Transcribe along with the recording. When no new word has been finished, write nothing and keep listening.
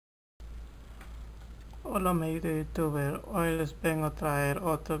Hola amigo youtuber, hoy les vengo a traer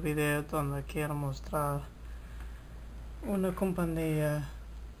otro video donde quiero mostrar una compañía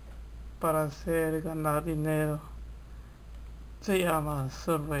para hacer ganar dinero. Se llama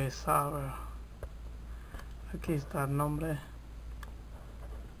Prueba. Aquí está el nombre.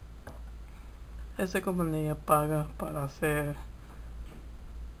 Esta compañía paga para hacer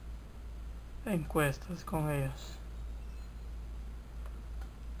encuestas con ellos.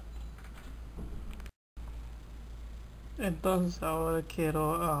 Entonces ahora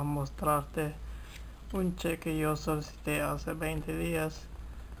quiero mostrarte un cheque que yo solicité hace 20 días.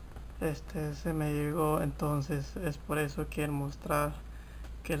 Se me llegó, entonces es por eso quiero mostrar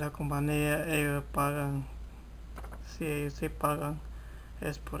que la compañía ellos pagan. Si ellos sí pagan,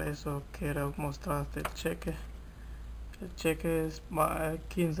 es por eso quiero mostrarte el cheque. El cheque es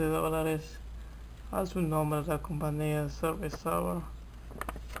 $15 a su nombre, la compañía Service Hour.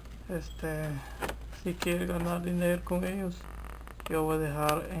 Si quieres ganar dinero con ellos, yo voy a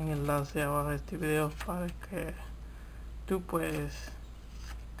dejar en el enlace abajo de este video para que tú puedes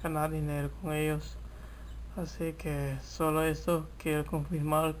ganar dinero con ellos. Así que solo esto quiero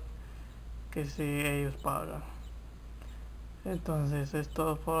confirmar que si ellos pagan. Entonces es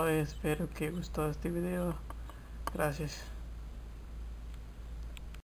todo por hoy, espero que gustó este video. Gracias.